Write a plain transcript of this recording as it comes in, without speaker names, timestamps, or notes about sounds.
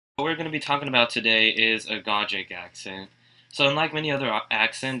What we're going to be talking about today is Agogic accent. So unlike many other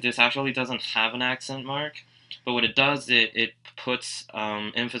accents, this actually doesn't have an accent mark, but what it does, it puts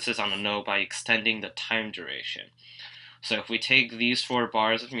emphasis on the note by extending the time duration. So if we take these 4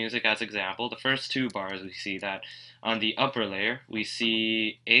 bars of music as example, the first 2 bars we see that on the upper layer we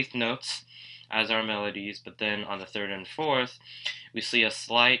see eighth notes as our melodies, but then on the third and fourth we see a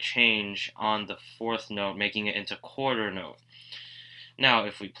slight change on the fourth note, making it into quarter note. Now,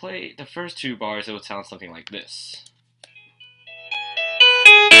 if we play the first 2 bars, it would sound something like this.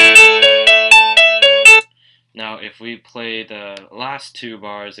 Now, if we play the last 2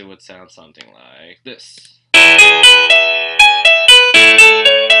 bars, it would sound something like this.